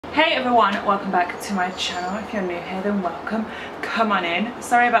Hey everyone, welcome back to my channel. If you're new here, then welcome. Come on in.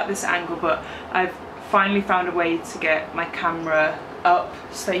 Sorry about this angle, but I've finally found a way to get my camera up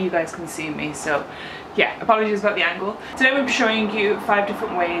so that you guys can see me. So yeah, apologies about the angle. Today we'll be showing you 5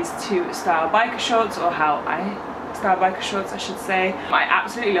 different ways to style biker shorts, or how I style biker shorts I should say. I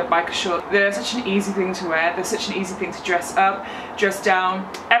absolutely love biker shorts. They're such an easy thing to wear. They're such an easy thing to dress up, dress down,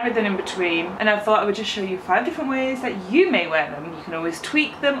 everything in between. And I thought I would just show you 5 different ways that you may wear them. You can always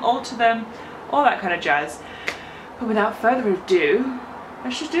tweak them, alter them, all that kind of jazz. But without further ado,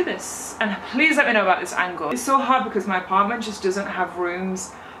 let's just do this. And please let me know about this angle. It's so hard because my apartment just doesn't have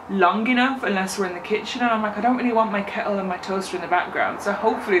rooms long enough unless we're in the kitchen, and I'm like, I don't really want my kettle and my toaster in the background, so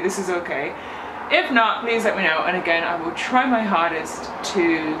hopefully this is okay. If not, please let me know, and again, I will try my hardest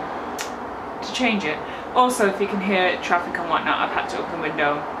to change it. Also, if you can hear traffic and whatnot, I've had to open the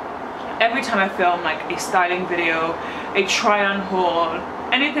window. Every time I film like a styling video, a try-on haul,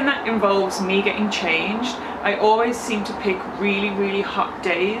 anything that involves me getting changed, I always seem to pick really hot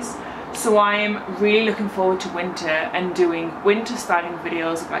days. So I'm really looking forward to winter and doing winter styling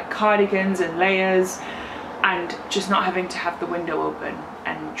videos of like cardigans and layers, and just not having to have the window open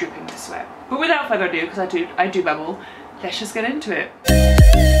and dripping with sweat. But without further ado, because I do babble, let's just get into it.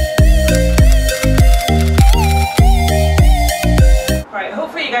 Right,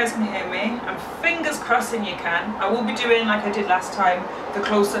 hopefully you guys can hear me. I'm fingers crossing you can. I will be doing, like I did last time, the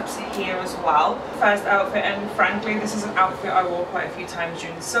close-ups here as well. First outfit, and frankly this is an outfit I wore quite a few times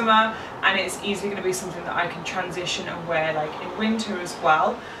during the summer, and it's easily going to be something that I can transition and wear like in winter as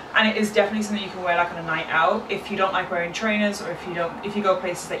well. And it is definitely something you can wear like on a night out if you don't like wearing trainers, or if you go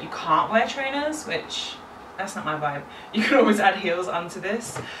places that you can't wear trainers, which that's not my vibe. You can always add heels onto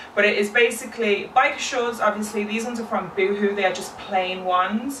this. But it is basically biker shorts. Obviously these ones are from Boohoo. They are just plain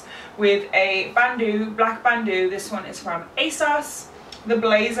ones with a bandeau, black bandeau. This one is from ASOS. The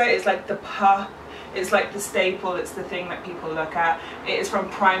blazer is like the it's like the staple, it's the thing that people look at. It is from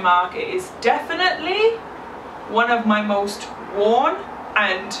Primark. It is definitely one of my most worn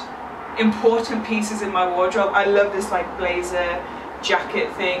and important pieces in my wardrobe. I love this like blazer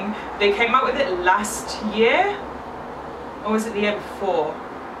jacket thing. They came out with it last year, or was it the year before?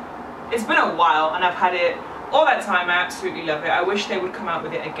 It's been a while and I've had it all that time. I absolutely love it. I wish they would come out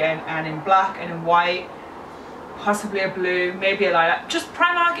with it again, and in black and in white, possibly a blue, maybe a lilac. Just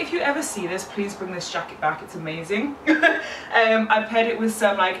Primark, if you ever see this, please bring this jacket back. It's amazing. I paired it with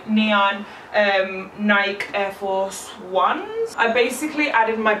some like neon Nike Air Force Ones. I basically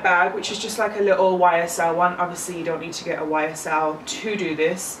added my bag, which is just like a little YSL one. Obviously you don't need to get a YSL to do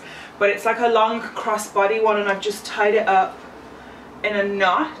this, but it's like a long crossbody one, and I've just tied it up in a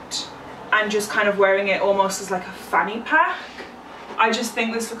knot and just kind of wearing it almost as like a fanny pack. I just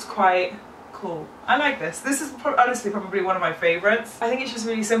think this looks quite cool. I like this. This is honestly probably one of my favorites. I think it's just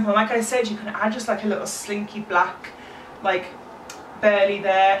really simple. Like I said, you can add just like a little slinky black, like barely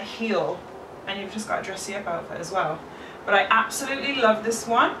there heel, and you've just got a dressy up outfit as well. But I absolutely love this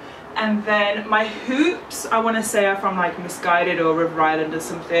one. And then my hoops, I want to say, are from like Misguided or River Island or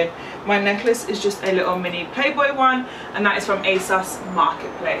something. My necklace is just a little mini Playboy one, and that is from ASOS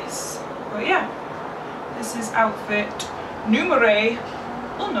Marketplace. But yeah, this is outfit numero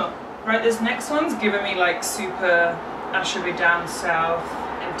uno. Right, this next one's giving me like super, I should be down south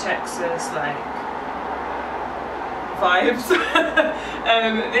in Texas like vibes.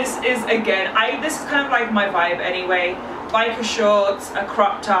 This is again, this is kind of like my vibe anyway. Biker shorts, a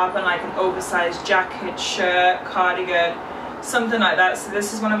crop top, and like an oversized jacket, shirt, cardigan, something like that. So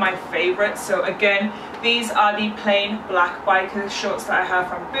this is one of my favorites. So again, these are the plain black biker shorts that I have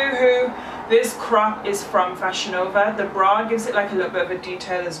from Boohoo. This crop is from Fashion Nova. The bra gives it like a little bit of a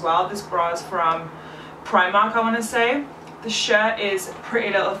detail as well. This bra is from Primark, I want to say. The shirt is a Pretty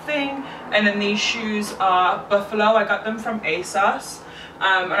Little Thing, and then these shoes are Buffalo. I got them from ASOS,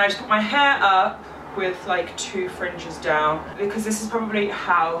 and I just put my hair up with like 2 fringes down, because this is probably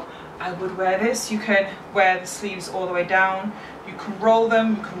how I would wear this. You can wear the sleeves all the way down. You can roll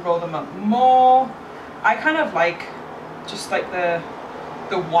them. You can roll them up more. I kind of like just like the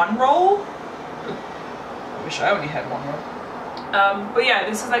one roll. I wish I only had one roll. But yeah,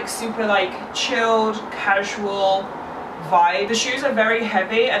 this is like super like chilled, casual vibe. The shoes are very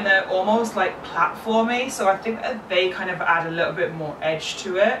heavy and they're almost like platformy, so I think that they kind of add a little bit more edge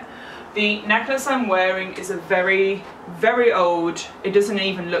to it. The necklace I'm wearing is a very old, it doesn't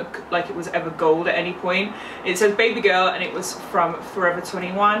even look like it was ever gold at any point. It says Baby Girl, and it was from Forever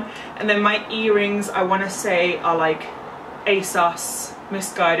 21. And then my earrings, I want to say, are like ASOS,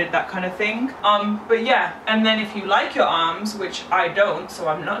 Misguided, that kind of thing. But yeah, and then if you like your arms, which I don't, so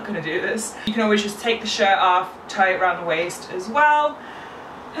I'm not going to do this, you can always just take the shirt off, tie it around the waist as well.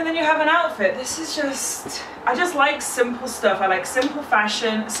 And then you have an outfit. This is just, I just like simple stuff. I like simple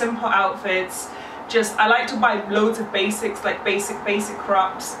fashion, simple outfits. Just, I like to buy loads of basics, like basic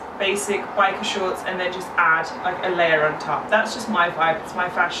crops, basic biker shorts, and then just add like a layer on top. That's just my vibe, it's my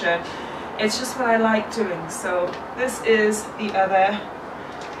fashion. It's just what I like doing. So this is the other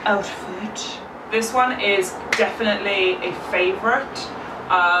outfit. This one is definitely a favorite.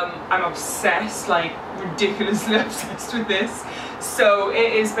 I'm obsessed, like ridiculously obsessed with this. So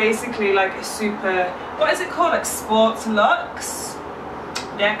it is basically like a super, what is it called, like sports luxe,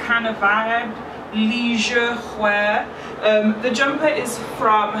 that kind of vibe, leisure wear. The jumper is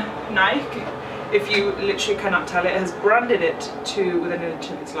from Nike. If you literally cannot tell, it has branded it to within an inch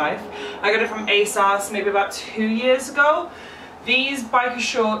of its life. I got it from ASOS maybe about 2 years ago. These biker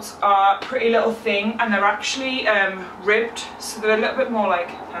shorts are a pretty little thing, and they're actually ribbed, so they're a little bit more like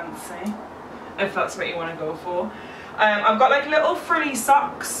fancy, if that's what you want to go for. I've got like little frilly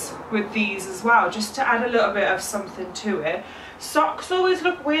socks with these as well, just to add a little bit of something to it. Socks always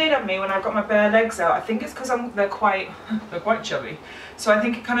look weird on me when I've got my bare legs out. I think it's because they're quite chubby, so I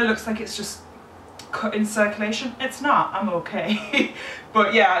think it kind of looks like it's just cut in circulation. It's not, I'm okay.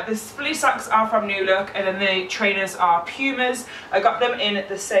 But yeah, the frilly socks are from New Look, and then the trainers are Pumas. I got them in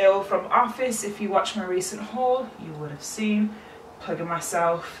the sale from Office. If you watched my recent haul, you would have seen, plugging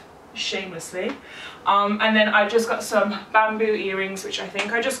myself shamelessly. And then I just got some bamboo earrings, which I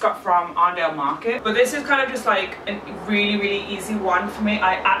think I just got from Arndale Market. But this is kind of just like a really easy one for me.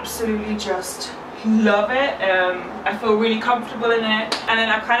 I absolutely just love it. I feel really comfortable in it. And then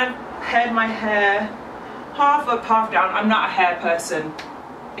I kind of paired my hair half up, half down. I'm not a hair person.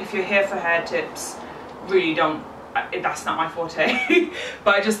 If you're here for hair tips, really don't, that's not my forte.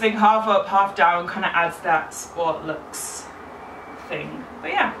 But I just think half up, half down kind of adds that sport looks thing.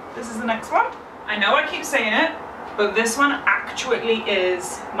 But yeah, this is the next one. I know I keep saying it, but this one actually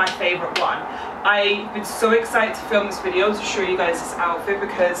is my favorite one. I've been so excited to film this video to show you guys this outfit,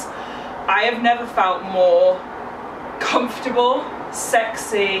 because I have never felt more comfortable,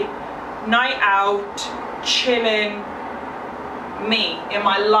 sexy, night out, chilling me in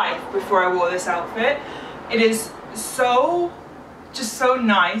my life before I wore this outfit. It is so, just so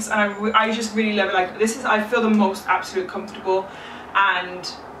nice, and I just really love it. Like, this is, I feel the most absolute comfortable,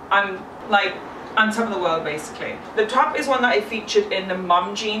 and I'm like on top of the world basically. The top is one that I featured in the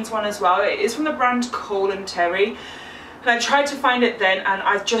mom jeans one as well. It is from the brand Cole & Terry, and I tried to find it then, and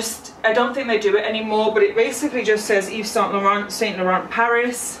I don't think they do it anymore, but it basically just says Yves Saint Laurent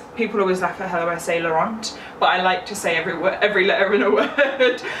Paris. People always laugh at how I say Laurent, but I like to say every letter in a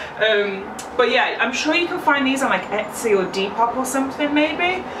word. But yeah, I'm sure you can find these on like Etsy or Depop or something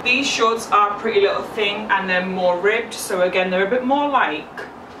maybe. These shorts are a pretty little thing, and they're more ribbed, so again they're a bit more like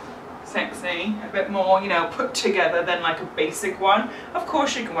sexy, a bit more, you know, put together than like a basic one. Of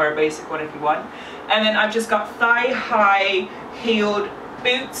course you can wear a basic one if you want. And then I've just got thigh-high heeled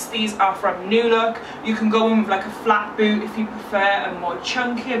boots. These are from New Look. You can go in with like a flat boot if you prefer a more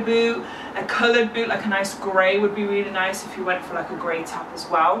chunkier boot. A coloured boot, like a nice grey, would be really nice if you went for like a grey top as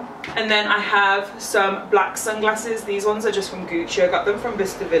well. And then I have some black sunglasses. These ones are just from Gucci. I got them from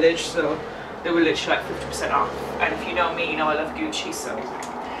Bicester Village, so they were literally like 50% off. And if you know me, you know I love Gucci, so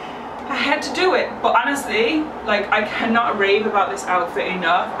I had to do it. But honestly, like, I cannot rave about this outfit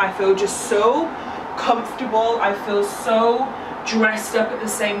enough. I feel just so comfortable. I feel so dressed up at the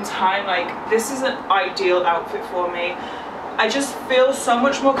same time. Like, this is an ideal outfit for me. I just feel so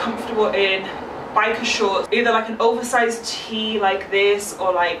much more comfortable in biker shorts, either like an oversized tee like this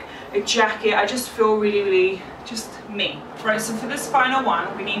or like a jacket. I just feel really just me. Right, so for this final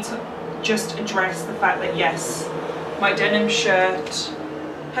one, we need to just address the fact that yes, my denim shirt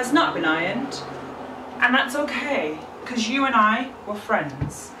has not been ironed, and that's okay, because you and I were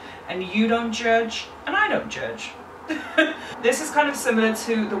friends, and you don't judge and I don't judge. This is kind of similar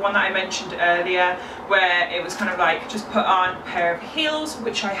to the one that I mentioned earlier, where it was kind of like just put on a pair of heels,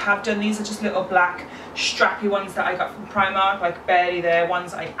 which I have done. These are just little black strappy ones that I got from Primark, like barely there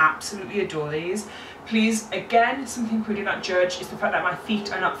ones. I absolutely adore these. Please, again, something we do not judge is the fact that my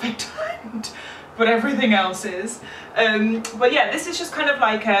feet are not fit timed, but everything else is. But yeah, this is just kind of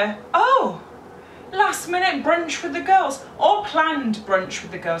like a, oh, last minute brunch with the girls, or planned brunch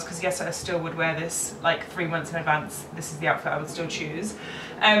with the girls, because yes, I still would wear this like 3 months in advance. This is the outfit I would still choose,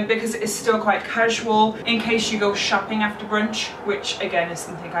 because it is still quite casual in case you go shopping after brunch, which again is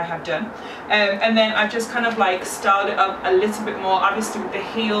something I have done. And then I've just kind of like styled it up a little bit more, obviously with the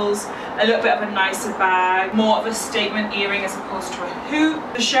heels, a little bit of a nicer bag, more of a statement earring as opposed to a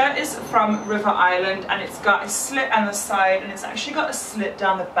hoop. The shirt is from River Island, and it's got a slit on the side, and it's actually got a slit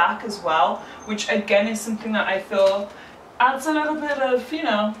down the back as well, which again is something that I feel adds a little bit of, you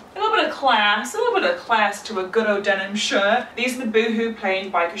know, a little bit of class to a good old denim shirt. These are the boohoo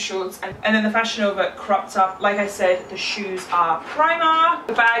plain biker shorts, and then the Fashion Nova crop top. Like I said, the shoes are Primark.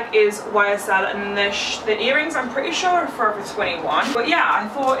 The bag is YSL, and the earrings I'm pretty sure are Forever 21. But yeah, I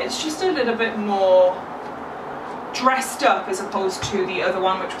thought it's just a little bit more dressed up as opposed to the other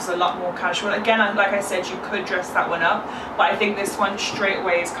one, which was a lot more casual. Again, like I said, you could dress that one up, but I think this one straight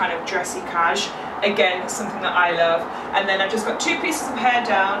away is kind of dressy cash. Again, something that I love. And then I've just got 2 pieces of hair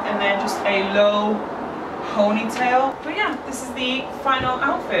down and then just a low ponytail. But yeah, this is the final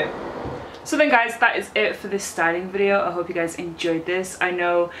outfit. So then guys, that is it for this styling video. I hope you guys enjoyed this. I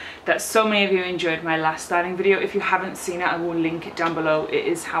know that so many of you enjoyed my last styling video. If you haven't seen it, I will link it down below. It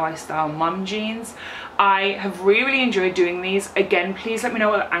is how I style mom jeans. I have really enjoyed doing these. Again, please let me know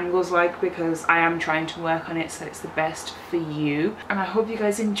what the angle's like, because I am trying to work on it so it's the best for you. And I hope you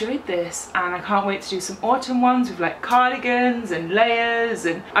guys enjoyed this, and I can't wait to do some autumn ones with like cardigans and layers,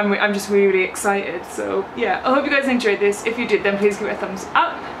 and I'm just really excited. So yeah, I hope you guys enjoyed this. If you did, then please give it a thumbs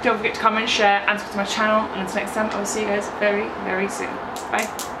up. Don't forget to comment, share and subscribe to my channel, and until next time, I will see you guys very, very soon.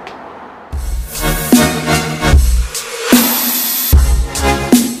 Bye.